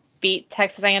 team, beat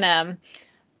Texas A&M,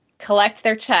 collect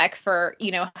their check for,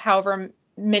 you know, however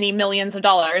many millions of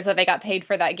dollars that they got paid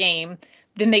for that game,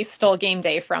 then they stole game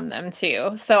day from them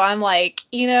too. So I'm like,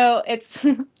 you know, it's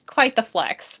quite the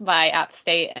flex by App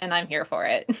State, and I'm here for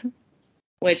it.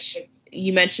 Which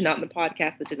you mentioned on the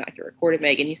podcast that did not get recorded,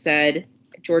 Megan. You said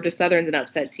Georgia Southern's an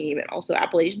upset team, and also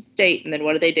Appalachian State, and then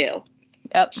what do?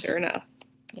 Yep. Sure enough.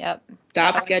 Yep.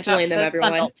 Stop scheduling them,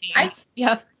 everyone. I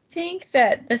think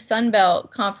that the Sun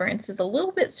Belt Conference is a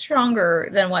little bit stronger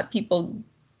than what people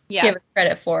give it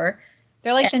credit for.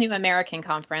 They're like the new American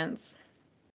Conference.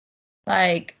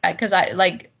 Like, because I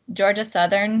like Georgia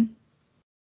Southern.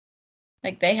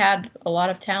 Like, they had a lot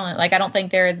of talent. Like, I don't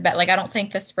think they're as bad. Like, I don't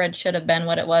think the spread should have been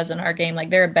what it was in our game. Like,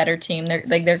 they're a better team.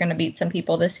 They're going to beat some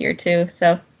people this year too.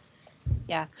 So.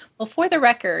 Yeah. Well, for the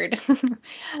record,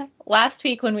 last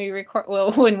week when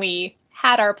we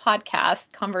had our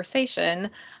podcast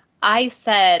conversation, I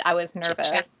said I was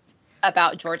nervous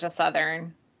about Georgia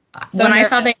Southern. I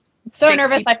saw they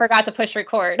nervous I forgot to push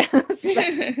record.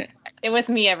 It was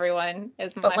me, everyone.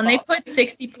 But when they put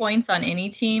 60 points on any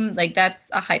team, like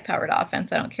that's a high-powered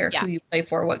offense. I don't care who you play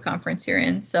for, what conference you're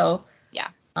in. So yeah.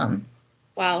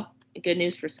 Well, good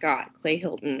news for Scott. Clay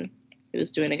Hilton, who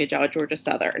was doing a good job at Georgia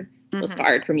Southern, was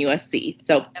fired from USC.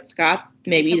 So Scott,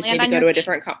 maybe you just need to go to a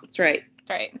different conference, right?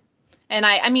 Right. And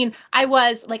I mean, I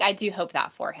do hope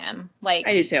that for him. Like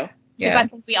I do too. Because I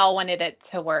think we all wanted it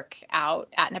to work out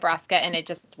at Nebraska, and it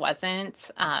just wasn't.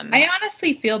 I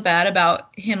honestly feel bad about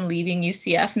him leaving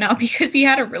UCF now because he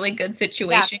had a really good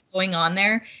situation going on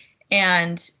there.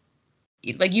 And,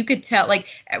 like, you could tell, like,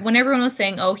 when everyone was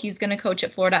saying, oh, he's going to coach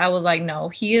at Florida, I was like, no,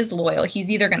 he is loyal. He's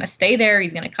either going to stay there,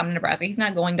 he's going to come to Nebraska. He's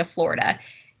not going to Florida.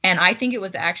 And I think it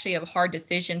was actually a hard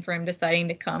decision for him deciding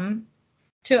to come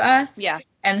to us. Yeah.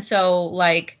 And so,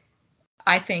 like,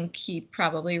 I think he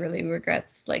probably really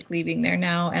regrets like leaving there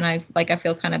now, and I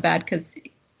feel kind of bad because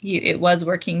it was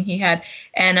working. He had,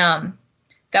 and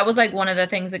that was like one of the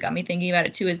things that got me thinking about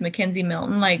it too. Is Mackenzie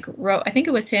Milton like wrote? I think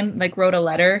it was him like wrote a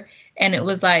letter, and it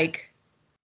was like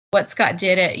what Scott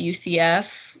did at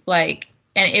UCF, like,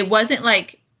 and it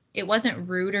wasn't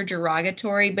rude or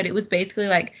derogatory, but it was basically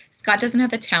like Scott doesn't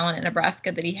have the talent in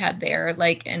Nebraska that he had there,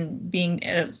 like, and being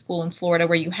at a school in Florida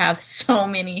where you have so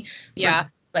many. Yeah.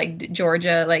 Like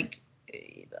Georgia, like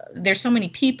there's so many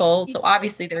people, so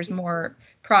obviously there's more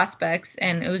prospects,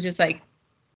 and it was just like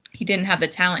he didn't have the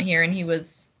talent here, and he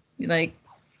was like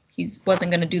he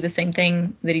wasn't going to do the same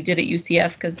thing that he did at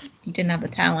UCF because he didn't have the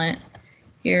talent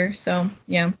here. So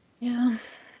yeah.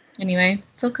 Anyway,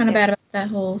 feel kind of bad about that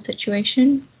whole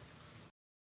situation.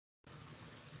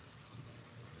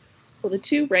 Well, the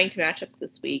two ranked matchups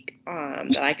this week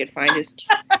that I could find is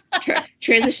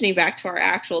transitioning back to our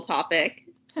actual topic.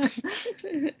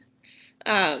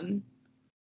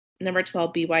 Number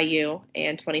 12 BYU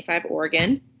and 25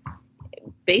 Oregon.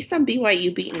 Based on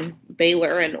BYU beating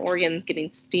Baylor and Oregon's getting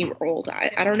steamrolled,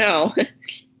 I don't know.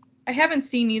 I haven't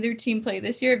seen either team play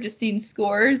this year. I've just seen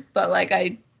scores, but like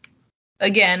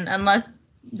unless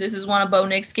this is one of Bo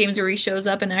Nix's games where he shows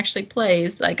up and actually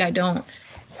plays, like I don't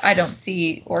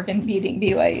see Oregon beating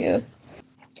BYU.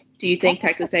 Do you think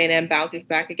Texas A&M bounces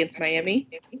back against Miami?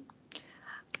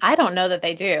 I don't know that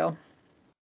they do.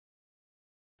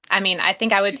 I mean, I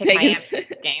think I would pick Miami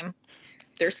game.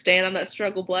 They're staying on that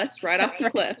struggle bus right off the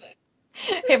cliff.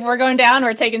 If we're going down,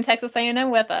 we're taking Texas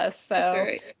A&M with us. So. That's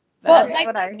right. Well, I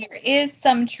think there is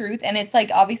some truth, and it's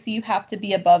like obviously you have to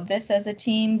be above this as a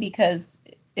team because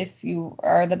if you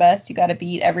are the best, you got to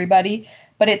beat everybody.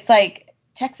 But it's like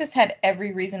Texas had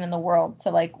every reason in the world to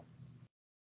like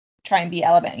try and beat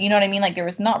Alabama. You know what I mean? Like there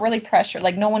was not really pressure.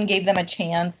 Like no one gave them a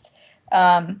chance.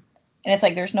 And it's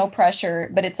like there's no pressure,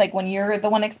 but it's like when you're the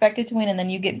one expected to win and then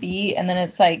you get beat, and then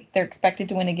it's like they're expected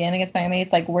to win again against Miami.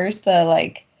 It's like where's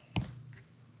the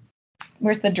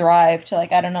drive to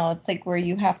like I don't know. It's like where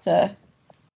you have to.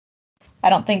 I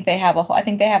don't think they have I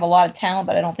think they have a lot of talent,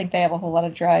 but I don't think they have a whole lot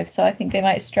of drive. So I think they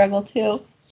might struggle too.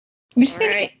 We just need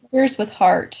to get players with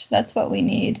heart. That's what we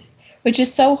need, which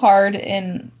is so hard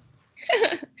in.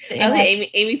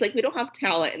 Amy's like, we don't have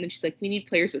talent, and then she's like, we need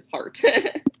players with heart.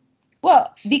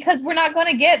 Well, because we're not going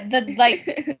to get the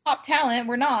like top talent,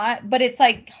 we're not. But it's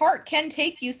like heart can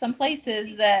take you some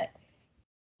places that,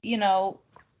 you know,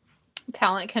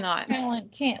 talent cannot.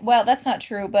 Talent can't. Well, that's not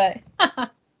true, but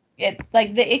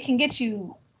it can get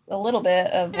you a little bit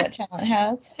of what talent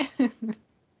has.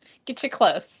 Get you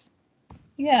close.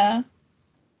 Yeah,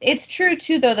 it's true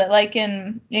too, though, that like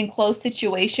in close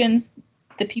situations,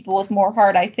 the people with more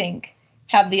heart, I think,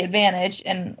 have the advantage,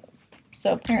 and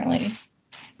so apparently.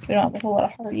 We don't have a whole lot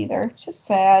of heart either. It's just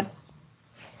sad.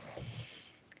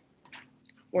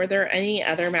 Were there any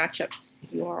other matchups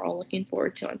you are all looking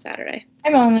forward to on Saturday?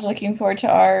 I'm only looking forward to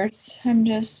ours.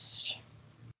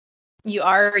 You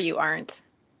are or you aren't?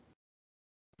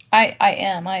 I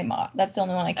am. That's the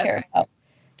only one I care about.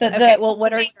 Well,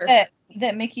 what are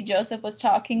that Mickey Joseph was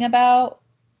talking about?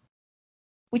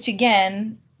 Which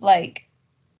again, like,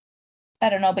 I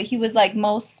don't know, but he was like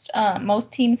most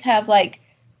teams have like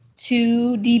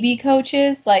 2 DB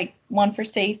coaches, like one for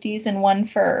safeties and one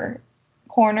for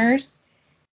corners,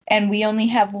 and we only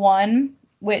have one,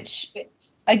 which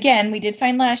again we did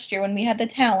find last year when we had the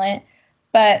talent.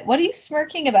 But what are you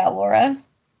smirking about, Laura?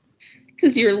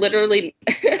 Because you're literally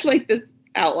like this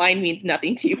outline means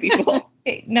nothing to you people.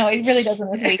 No, it really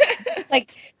doesn't this week. It's like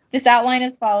this outline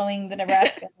is following the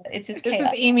Nebraska. It's just this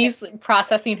chaos. is Amy's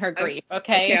processing her grief.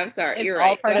 Okay, I'm sorry. It's you're all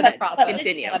right. part of the process.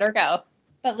 Continue. Let her go.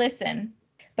 But listen.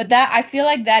 But that I feel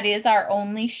like that is our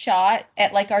only shot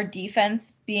at like our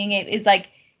defense being is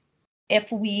like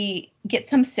if we get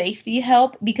some safety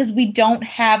help, because we don't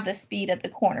have the speed at the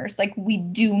corners. Like, we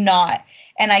do not.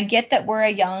 And I get that we're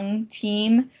a young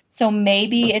team, so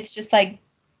maybe it's just like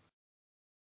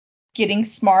getting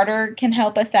smarter can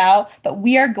help us out, but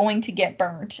we are going to get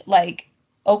burnt. Like,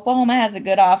 Oklahoma has a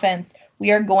good offense.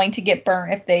 We are going to get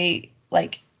burnt if they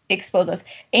like expose us.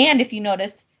 And if you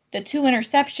notice, the 2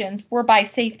 interceptions were by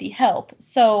safety help.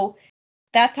 So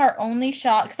that's our only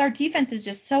shot, because our defense is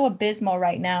just so abysmal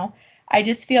right now. I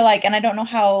just feel like, and I don't know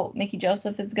how Mickey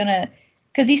Joseph is going to,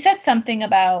 because he said something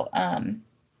about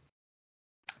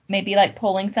maybe like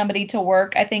pulling somebody to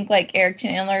work. I think like Eric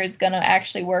Chandler is going to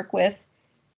actually work with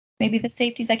maybe the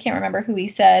safeties. I can't remember who he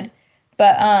said,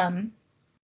 but I'm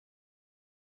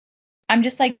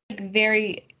just like I'm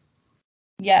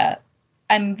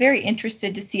very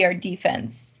interested to see our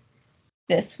defense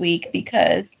this week,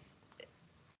 because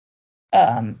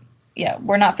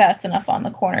we're not fast enough on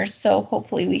the corners, so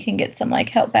hopefully we can get some like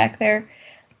help back there.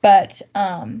 But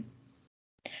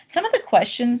some of the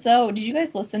questions, though, did you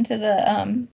guys listen to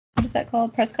the what is that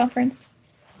called, press conference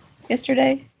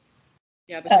yesterday?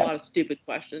 Yeah, there's a lot of stupid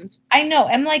questions. I know.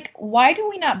 I'm like, why do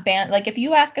we not ban? Like, if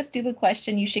you ask a stupid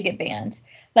question, you should get banned.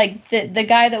 Like, the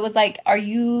guy that was like, are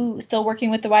you still working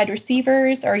with the wide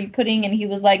receivers? Or are you putting, and he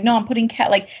was like, no, I'm putting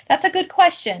like, that's a good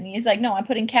question. He's like, no, I'm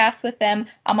putting Cass with them.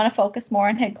 I'm going to focus more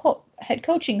on head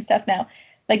coaching stuff now.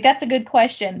 Like, that's a good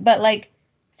question. But like,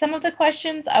 some of the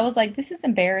questions, I was like, this is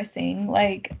embarrassing.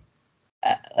 Like,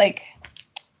 I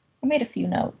made a few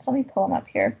notes. Let me pull them up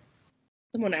here.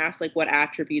 Someone asked like what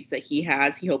attributes that he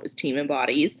has he hope his team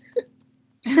embodies.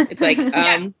 It's like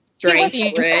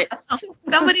strength, grit.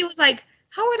 Somebody was like,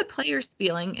 how are the players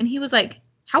feeling? And he was like,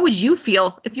 how would you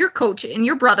feel if your coach and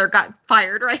your brother got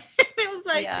fired, right? It was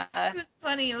like, It was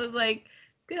funny. It was like,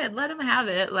 good, let him have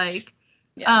it. Like,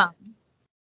 but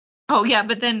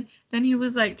then he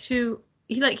was like,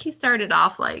 he started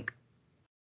off like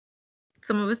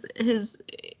some of his,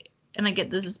 and I get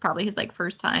this is probably his like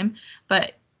first time,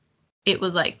 but it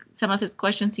was like some of his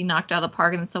questions he knocked out of the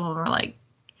park, and then some of them were like,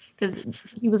 because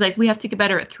he was like, we have to get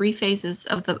better at 3 phases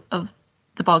of the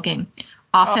ball game: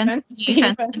 offense,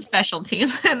 defense, and special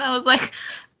teams. And I was like,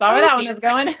 saw where that one is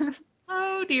going.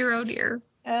 Oh dear.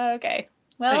 Okay,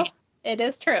 well, it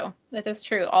is true. It is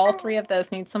true. All 3 of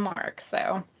those need some marks.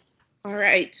 So, all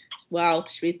right. Well,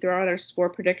 should we throw out our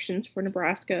score predictions for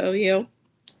Nebraska OU?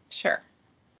 Sure.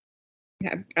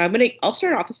 Okay, I'll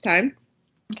start off this time.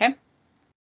 Okay.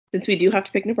 Since we do have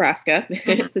to pick Nebraska,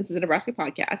 since it's a Nebraska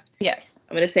podcast. Yes.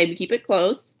 I'm going to say we keep it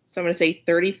close. So I'm going to say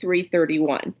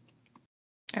 33-31.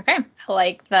 Okay. I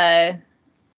like the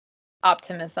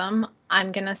optimism.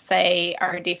 I'm going to say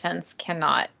our defense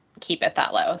cannot keep it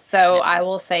that low. So I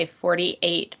will say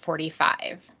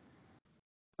 48-45.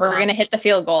 We're going to hit the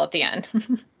field goal at the end.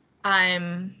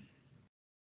 That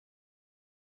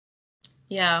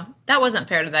wasn't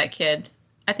fair to that kid.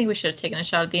 I think we should have taken a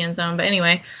shot at the end zone. But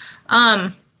anyway,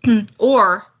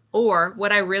 or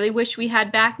what I really wish we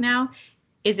had back now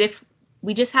is if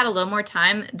we just had a little more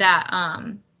time, that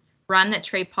run that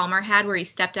Trey Palmer had where he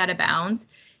stepped out of bounds.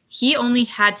 He only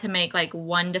had to make like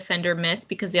one defender miss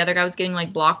because the other guy was getting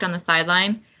like blocked on the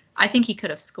sideline. I think he could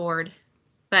have scored.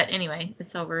 But anyway,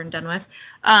 it's over and done with.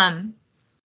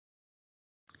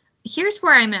 Here's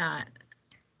where I'm at.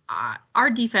 Our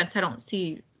defense, I don't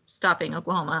see stopping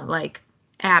Oklahoma like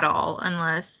at all,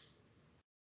 unless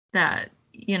that,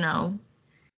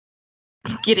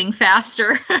 getting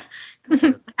faster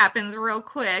happens real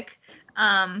quick.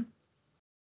 So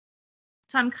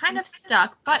I'm kind of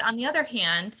stuck. But on the other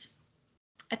hand,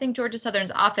 I think Georgia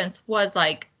Southern's offense was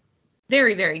like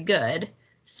very, very good.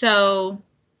 So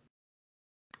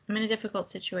I'm in a difficult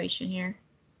situation here.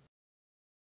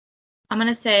 I'm going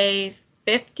to say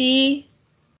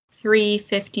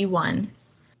 53-51.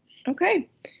 Okay.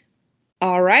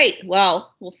 All right.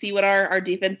 Well, we'll see what our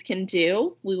defense can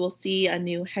do. We will see a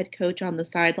new head coach on the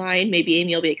sideline. Maybe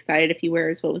Amy will be excited if he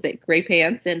wears, gray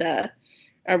pants and a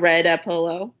red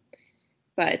polo.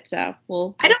 But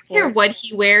we'll. I don't care what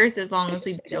he wears as long as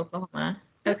we beat Oklahoma.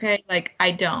 Okay? Like,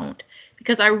 I don't.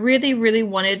 Because I really, really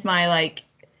wanted my,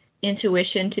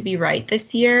 intuition to be right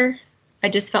this year. I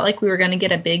just felt like we were going to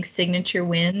get a big signature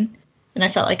win. And I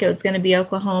felt like it was going to be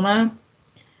Oklahoma.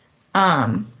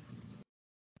 Maybe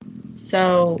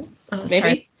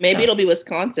it'll be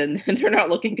Wisconsin. They're not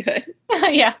looking good.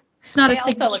 Yeah, it's not a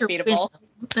signature win.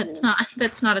 That's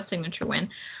not a signature win.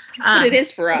 But it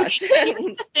is for us. Here's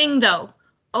the thing, though.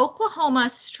 Oklahoma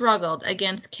struggled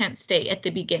against Kent State at the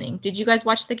beginning. Did you guys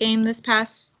watch the game this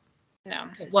past? No.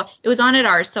 Well, it was on at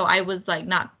ours, so I was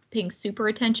not paying super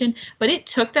attention. But it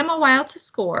took them a while to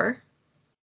score.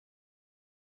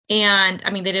 And,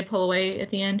 I mean, they did pull away at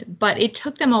the end, but it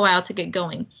took them a while to get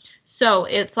going. So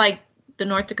it's like the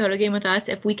North Dakota game with us.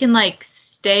 If we can, like,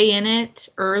 stay in it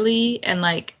early and,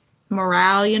 like,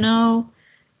 morale, you know,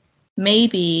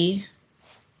 maybe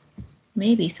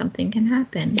something can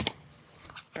happen.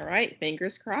 All right,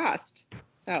 fingers crossed.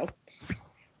 So,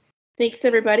 thanks,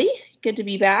 everybody. Good to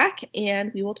be back,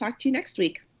 and we will talk to you next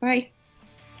week. Bye.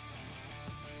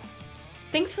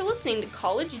 Thanks for listening to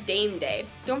College Dame Day.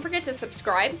 Don't forget to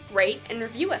subscribe, rate, and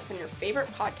review us on your favorite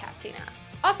podcasting app.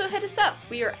 Also, hit us up.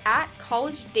 We are at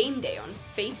College Dame Day on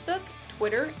Facebook,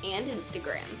 Twitter, and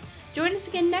Instagram. Join us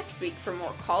again next week for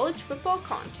more college football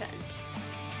content.